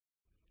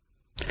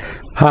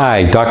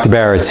Hi, Dr.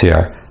 Baritz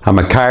here. I'm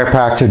a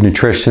chiropractor,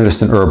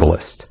 nutritionist, and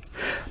herbalist.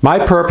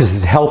 My purpose is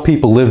to help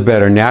people live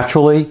better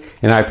naturally,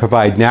 and I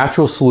provide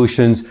natural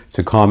solutions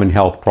to common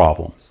health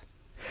problems.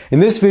 In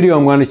this video,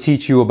 I'm going to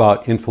teach you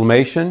about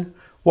inflammation,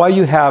 why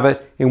you have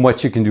it, and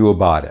what you can do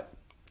about it.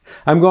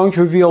 I'm going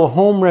to reveal a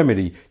home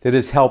remedy that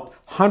has helped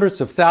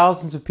hundreds of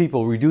thousands of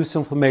people reduce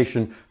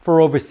inflammation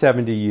for over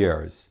 70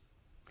 years.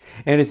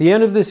 And at the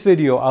end of this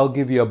video, I'll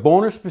give you a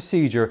bonus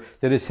procedure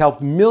that has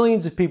helped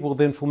millions of people with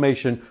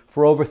inflammation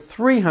for over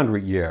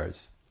 300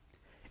 years.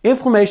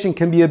 Inflammation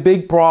can be a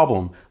big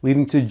problem,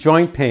 leading to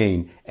joint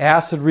pain,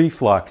 acid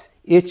reflux,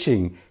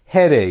 itching,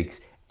 headaches,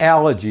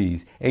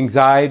 allergies,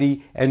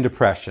 anxiety, and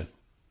depression.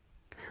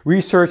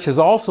 Research has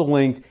also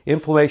linked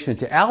inflammation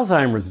to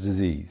Alzheimer's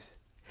disease,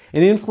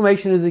 and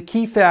inflammation is a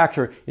key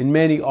factor in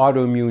many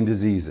autoimmune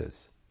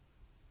diseases.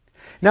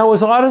 Now,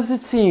 as odd as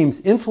it seems,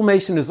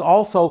 inflammation is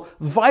also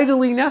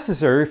vitally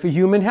necessary for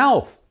human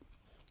health.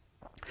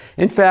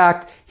 In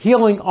fact,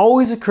 healing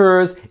always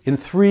occurs in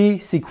three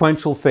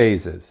sequential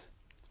phases: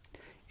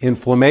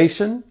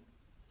 inflammation,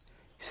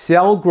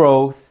 cell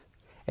growth,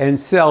 and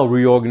cell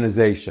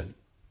reorganization.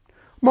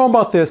 More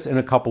about this in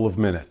a couple of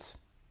minutes.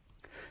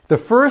 The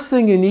first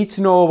thing you need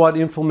to know about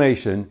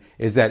inflammation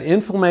is that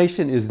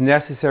inflammation is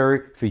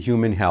necessary for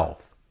human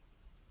health,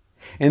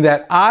 and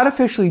that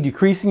artificially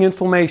decreasing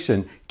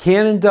inflammation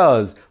can and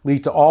does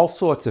lead to all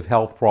sorts of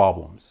health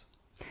problems.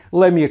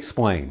 Let me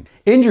explain.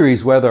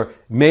 Injuries, whether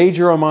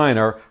major or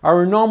minor,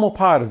 are a normal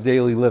part of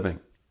daily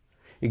living.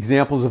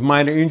 Examples of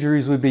minor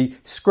injuries would be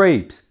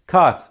scrapes,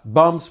 cuts,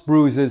 bumps,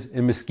 bruises,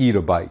 and mosquito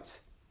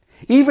bites.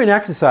 Even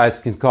exercise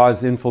can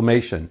cause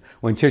inflammation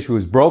when tissue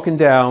is broken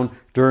down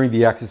during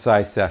the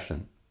exercise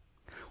session,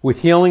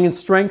 with healing and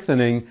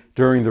strengthening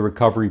during the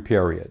recovery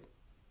period.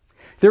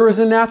 There is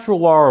a natural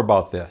law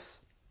about this.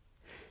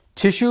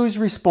 Tissues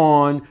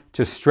respond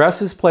to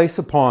stresses placed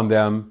upon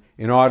them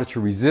in order to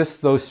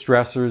resist those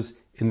stressors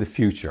in the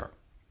future.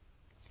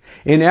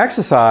 In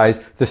exercise,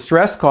 the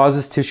stress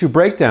causes tissue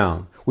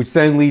breakdown, which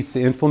then leads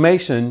to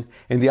inflammation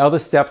and the other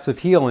steps of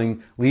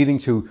healing, leading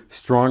to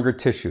stronger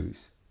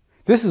tissues.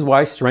 This is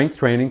why strength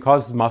training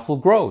causes muscle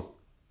growth.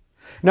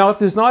 Now, if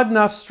there's not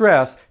enough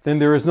stress, then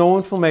there is no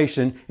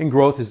inflammation and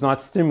growth is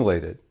not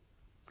stimulated.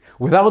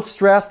 Without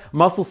stress,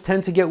 muscles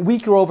tend to get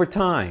weaker over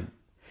time.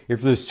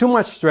 If there's too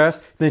much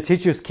stress, then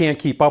tissues can't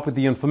keep up with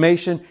the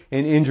inflammation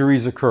and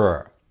injuries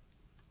occur.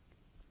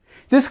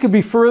 This could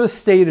be further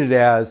stated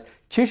as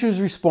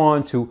tissues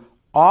respond to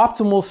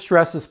optimal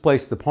stresses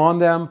placed upon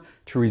them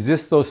to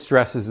resist those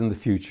stresses in the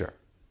future.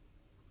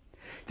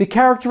 The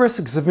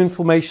characteristics of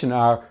inflammation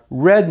are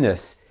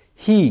redness,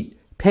 heat,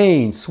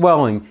 pain,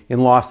 swelling,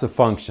 and loss of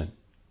function.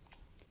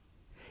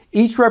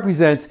 Each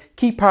represents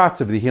key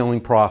parts of the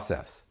healing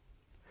process.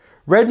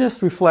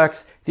 Redness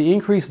reflects the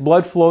increased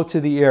blood flow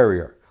to the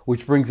area,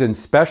 which brings in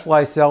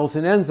specialized cells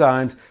and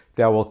enzymes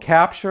that will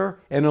capture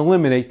and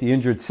eliminate the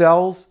injured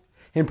cells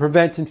and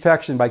prevent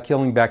infection by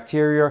killing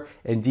bacteria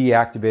and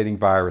deactivating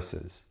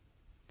viruses.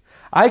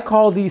 I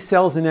call these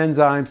cells and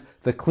enzymes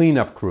the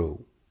cleanup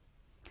crew.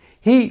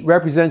 Heat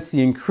represents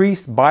the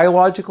increased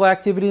biological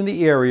activity in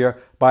the area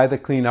by the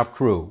cleanup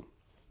crew.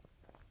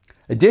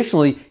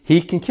 Additionally,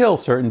 heat can kill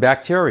certain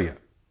bacteria.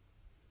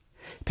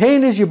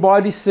 Pain is your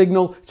body's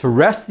signal to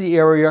rest the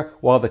area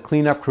while the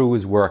cleanup crew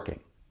is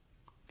working.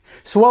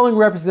 Swelling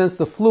represents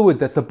the fluid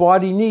that the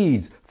body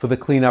needs for the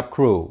cleanup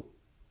crew.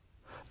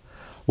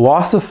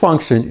 Loss of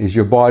function is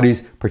your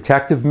body's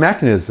protective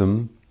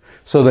mechanism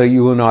so that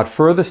you will not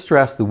further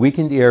stress the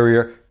weakened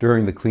area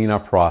during the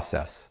cleanup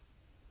process.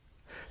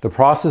 The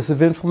process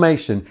of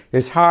inflammation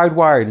is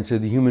hardwired into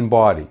the human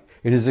body.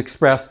 It is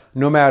expressed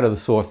no matter the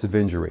source of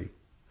injury.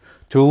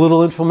 Too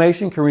little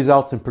inflammation can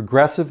result in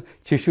progressive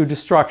tissue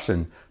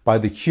destruction by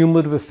the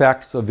cumulative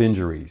effects of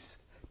injuries,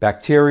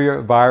 bacteria,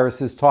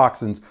 viruses,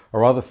 toxins,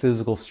 or other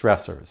physical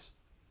stressors.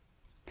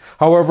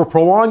 However,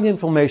 prolonged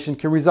inflammation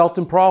can result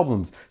in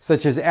problems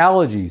such as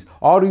allergies,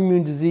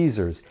 autoimmune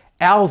diseases,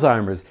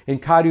 Alzheimer's, and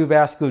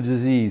cardiovascular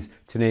disease,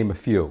 to name a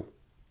few.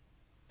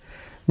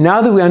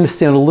 Now that we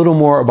understand a little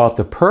more about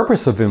the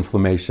purpose of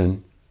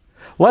inflammation,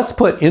 let's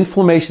put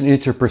inflammation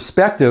into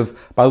perspective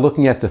by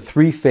looking at the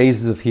three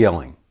phases of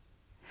healing.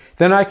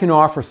 Then I can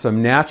offer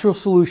some natural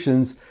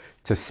solutions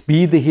to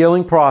speed the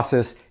healing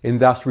process and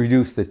thus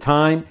reduce the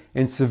time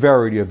and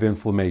severity of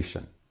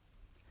inflammation.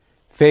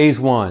 Phase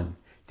 1,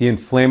 the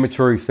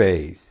inflammatory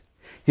phase.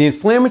 The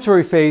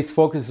inflammatory phase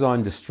focuses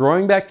on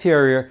destroying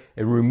bacteria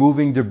and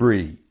removing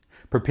debris,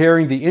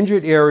 preparing the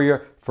injured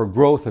area for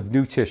growth of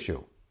new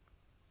tissue.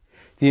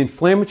 The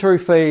inflammatory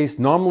phase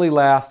normally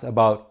lasts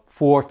about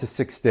 4 to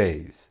 6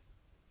 days.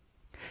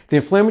 The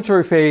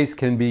inflammatory phase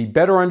can be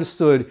better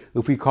understood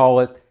if we call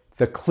it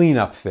the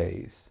cleanup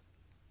phase.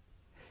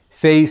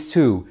 Phase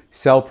 2,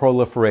 cell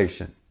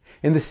proliferation.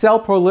 In the cell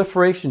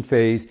proliferation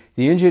phase,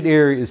 the injured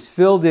area is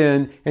filled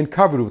in and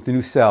covered with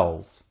new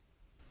cells.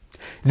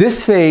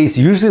 This phase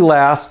usually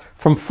lasts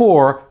from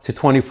 4 to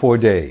 24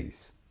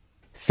 days.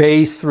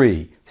 Phase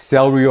 3,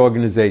 cell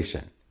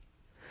reorganization.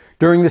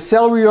 During the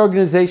cell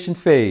reorganization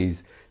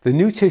phase, the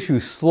new tissue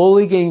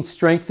slowly gains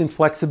strength and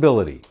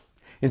flexibility,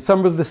 and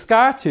some of the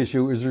scar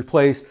tissue is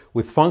replaced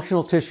with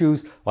functional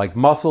tissues like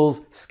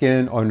muscles,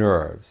 skin, or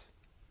nerves.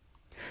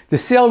 The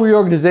cell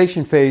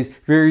reorganization phase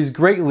varies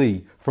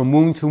greatly from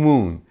wound to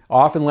wound,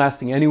 often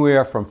lasting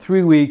anywhere from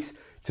 3 weeks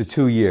to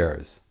 2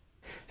 years.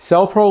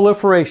 Cell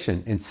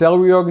proliferation and cell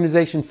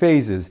reorganization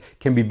phases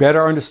can be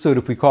better understood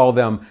if we call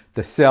them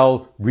the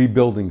cell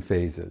rebuilding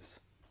phases.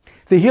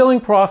 The healing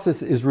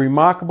process is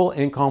remarkable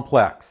and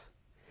complex.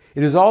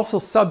 It is also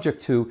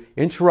subject to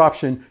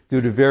interruption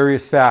due to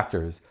various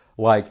factors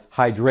like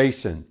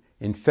hydration,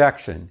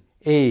 infection,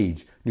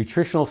 age,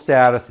 nutritional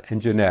status,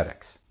 and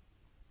genetics.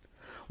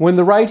 When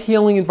the right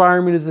healing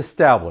environment is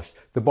established,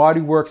 the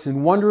body works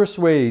in wondrous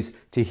ways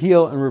to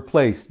heal and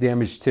replace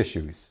damaged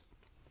tissues.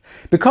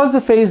 Because the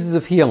phases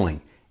of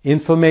healing,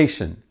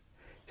 inflammation,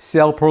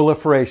 cell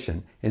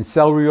proliferation, and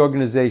cell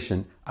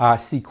reorganization are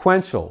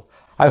sequential,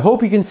 I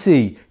hope you can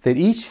see that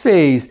each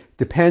phase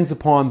depends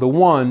upon the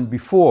one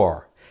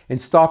before, and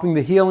stopping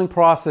the healing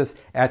process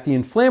at the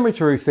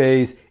inflammatory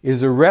phase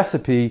is a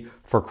recipe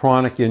for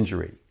chronic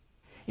injury.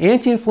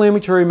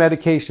 Anti-inflammatory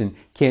medication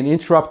can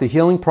interrupt the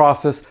healing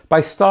process by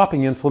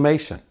stopping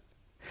inflammation.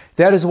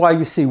 That is why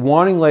you see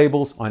warning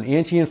labels on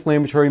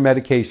anti-inflammatory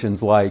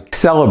medications like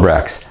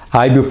Celebrex,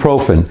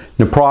 ibuprofen,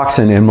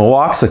 naproxen, and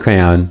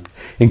meloxicam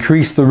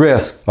increase the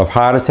risk of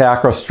heart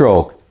attack or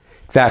stroke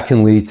that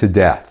can lead to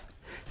death.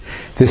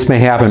 This may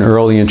happen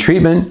early in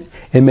treatment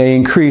and may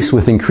increase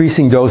with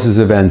increasing doses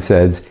of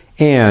NSAIDs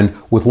and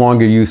with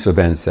longer use of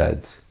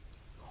NSAIDs.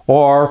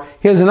 Or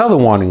here's another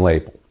warning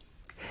label.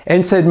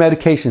 NSAID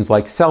medications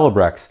like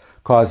Celebrex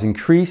cause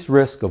increased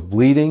risk of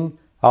bleeding,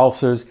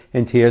 ulcers,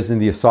 and tears in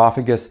the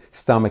esophagus,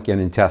 stomach,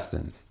 and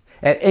intestines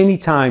at any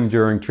time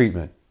during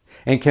treatment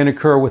and can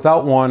occur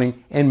without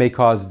warning and may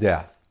cause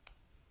death.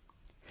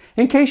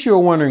 In case you are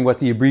wondering what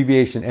the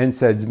abbreviation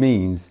NSAIDs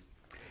means,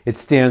 it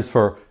stands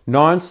for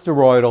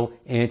non-steroidal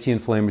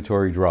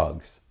anti-inflammatory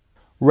drugs.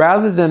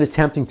 Rather than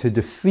attempting to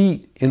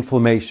defeat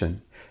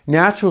inflammation,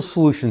 natural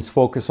solutions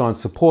focus on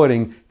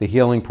supporting the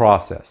healing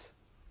process,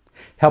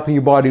 helping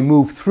your body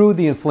move through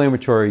the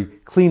inflammatory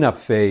cleanup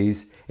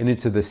phase and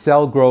into the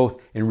cell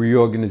growth and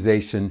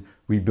reorganization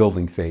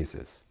rebuilding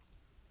phases.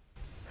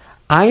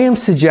 I am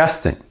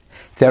suggesting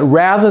that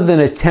rather than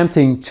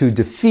attempting to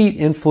defeat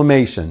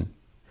inflammation,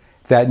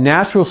 that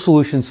natural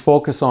solutions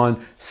focus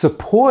on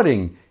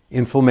supporting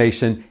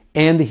inflammation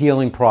and the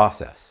healing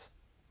process.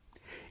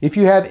 If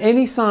you have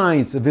any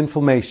signs of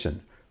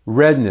inflammation,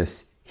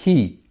 redness,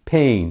 heat,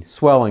 pain,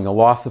 swelling, or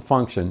loss of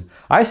function,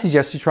 I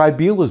suggest you try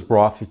Bieler's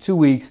broth for 2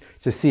 weeks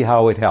to see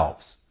how it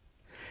helps.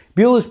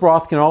 Bieler's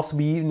broth can also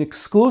be eaten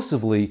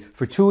exclusively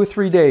for 2 or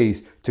 3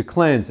 days to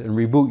cleanse and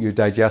reboot your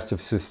digestive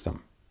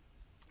system.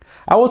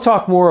 I will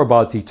talk more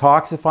about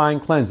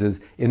detoxifying cleanses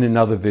in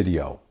another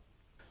video.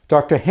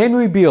 Dr.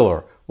 Henry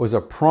Bieler was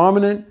a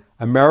prominent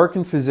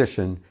American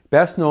physician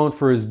best known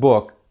for his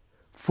book,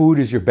 Food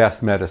is Your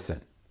Best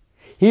Medicine.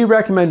 He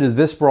recommended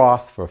this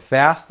broth for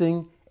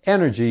fasting,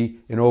 energy,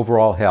 and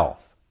overall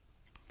health.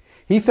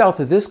 He felt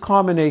that this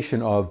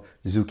combination of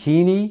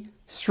zucchini,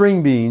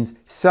 string beans,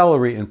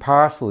 celery, and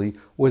parsley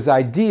was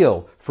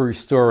ideal for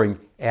restoring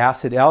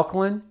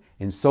acid-alkaline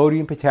and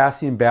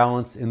sodium-potassium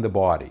balance in the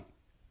body.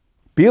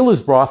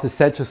 Bieler's broth is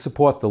said to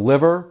support the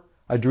liver,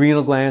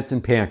 adrenal glands,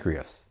 and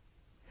pancreas.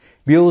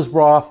 Bieler's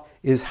broth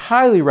is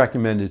highly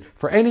recommended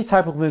for any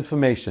type of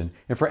inflammation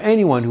and for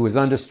anyone who is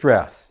under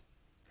stress.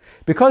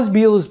 Because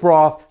Bieler's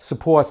broth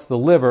supports the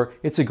liver,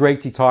 it's a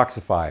great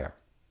detoxifier.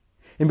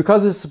 And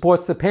because it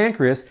supports the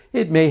pancreas,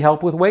 it may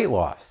help with weight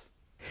loss.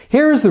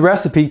 Here is the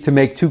recipe to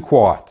make 2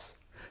 quarts.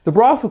 The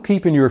broth will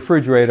keep in your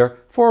refrigerator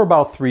for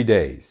about 3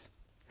 days.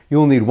 You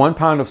will need 1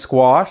 pound of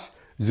squash,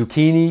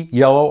 zucchini,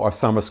 yellow or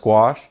summer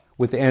squash,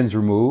 with the ends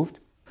removed,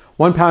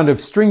 1 pound of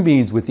string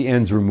beans with the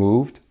ends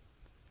removed,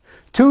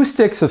 2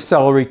 sticks of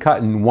celery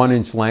cut in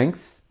 1-inch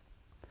lengths,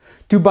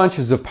 2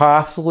 bunches of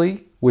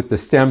parsley with the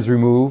stems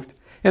removed,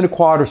 and a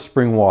quart of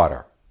spring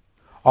water.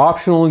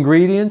 Optional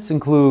ingredients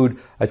include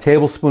a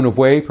tablespoon of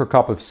whey per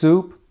cup of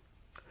soup,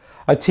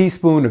 a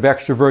teaspoon of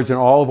extra virgin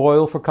olive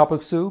oil for cup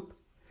of soup,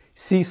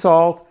 sea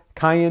salt,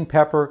 cayenne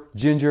pepper,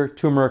 ginger,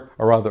 turmeric,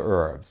 or other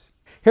herbs.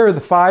 Here are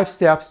the 5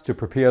 steps to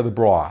prepare the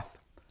broth.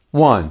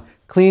 1.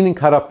 Clean and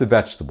cut up the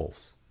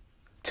vegetables.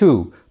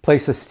 2.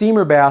 Place a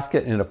steamer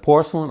basket in a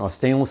porcelain or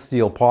stainless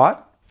steel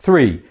pot.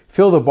 3.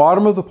 Fill the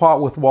bottom of the pot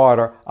with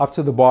water up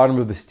to the bottom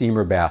of the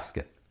steamer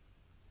basket.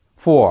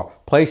 4.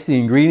 Place the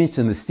ingredients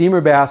in the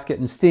steamer basket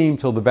and steam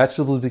till the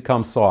vegetables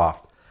become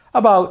soft,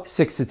 about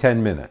 6 to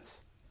 10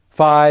 minutes.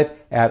 5.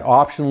 Add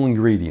optional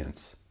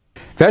ingredients.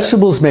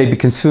 Vegetables may be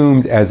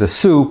consumed as a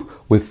soup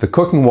with the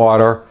cooking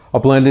water or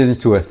blended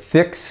into a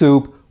thick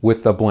soup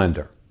with the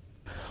blender.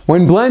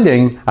 When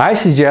blending, I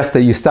suggest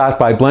that you start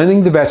by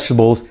blending the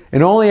vegetables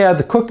and only add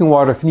the cooking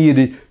water if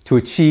needed to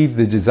achieve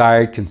the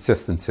desired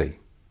consistency.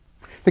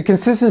 The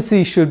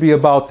consistency should be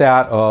about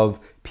that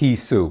of pea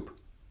soup.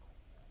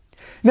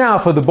 Now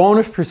for the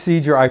bonus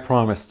procedure I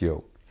promised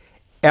you,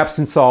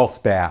 Epsom salts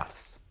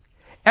baths.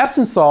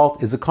 Epsom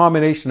salt is a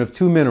combination of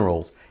two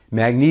minerals,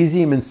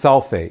 magnesium and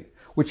sulfate,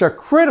 which are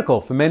critical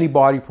for many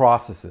body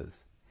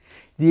processes.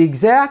 The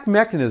exact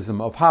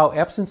mechanism of how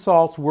Epsom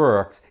salts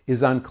works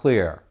is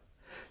unclear.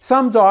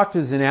 Some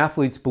doctors and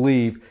athletes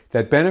believe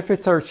that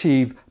benefits are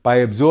achieved by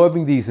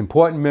absorbing these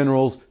important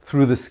minerals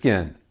through the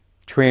skin,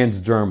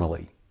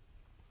 transdermally.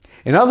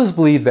 And others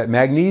believe that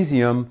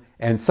magnesium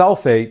and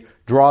sulfate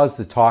draws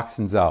the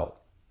toxins out.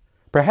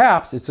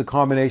 Perhaps it's a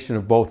combination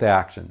of both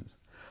actions.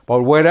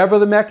 But whatever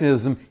the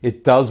mechanism,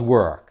 it does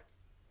work.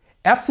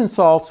 Epsom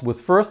salts was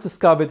first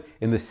discovered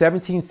in the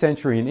 17th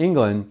century in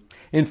England,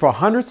 and for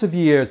hundreds of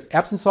years,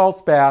 Epsom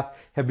salts baths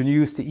have been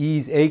used to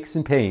ease aches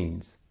and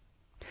pains.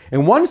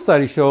 And one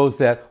study shows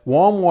that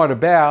warm water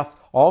baths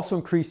also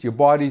increase your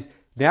body's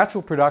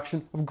natural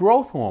production of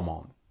growth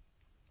hormone.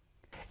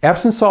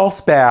 Epsom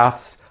salts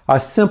baths are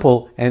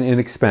simple and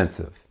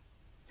inexpensive.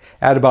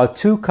 Add about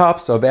 2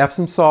 cups of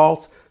Epsom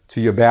salts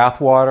to your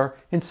bath water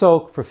and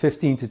soak for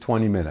 15 to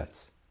 20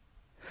 minutes.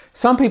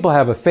 Some people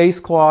have a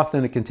face cloth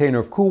and a container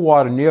of cool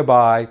water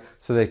nearby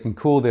so they can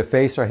cool their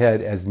face or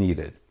head as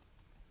needed.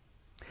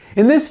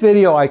 In this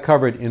video, I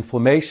covered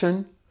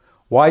inflammation,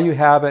 why you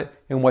have it,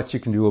 and what you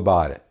can do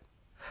about it.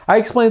 I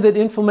explained that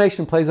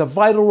inflammation plays a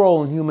vital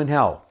role in human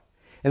health,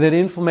 and that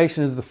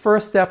inflammation is the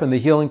first step in the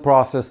healing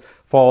process,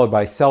 followed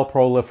by cell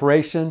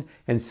proliferation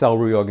and cell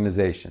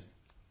reorganization.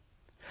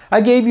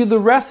 I gave you the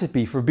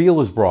recipe for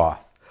Bieler's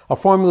broth, a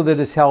formula that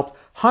has helped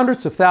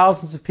hundreds of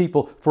thousands of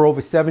people for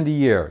over 70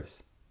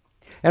 years.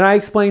 And I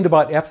explained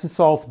about Epsom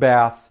salts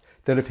baths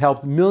that have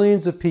helped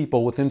millions of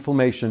people with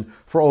inflammation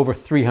for over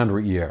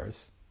 300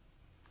 years.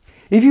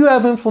 If you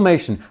have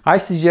inflammation, I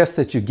suggest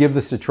that you give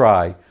this a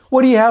try.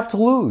 What do you have to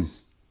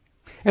lose?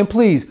 And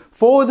please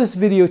forward this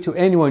video to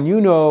anyone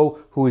you know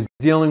who is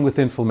dealing with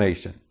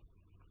inflammation.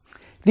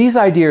 These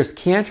ideas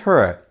can't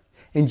hurt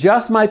and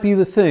just might be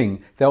the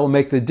thing that will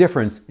make the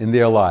difference in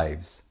their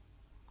lives.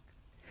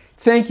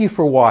 Thank you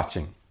for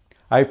watching.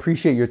 I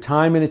appreciate your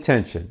time and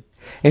attention.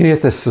 And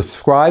hit the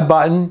subscribe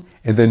button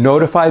and the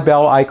notify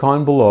bell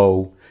icon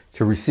below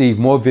to receive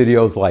more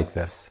videos like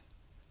this.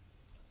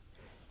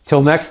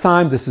 Till next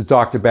time, this is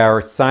Dr.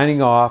 Baritz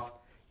signing off,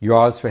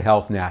 yours for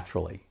health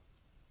naturally.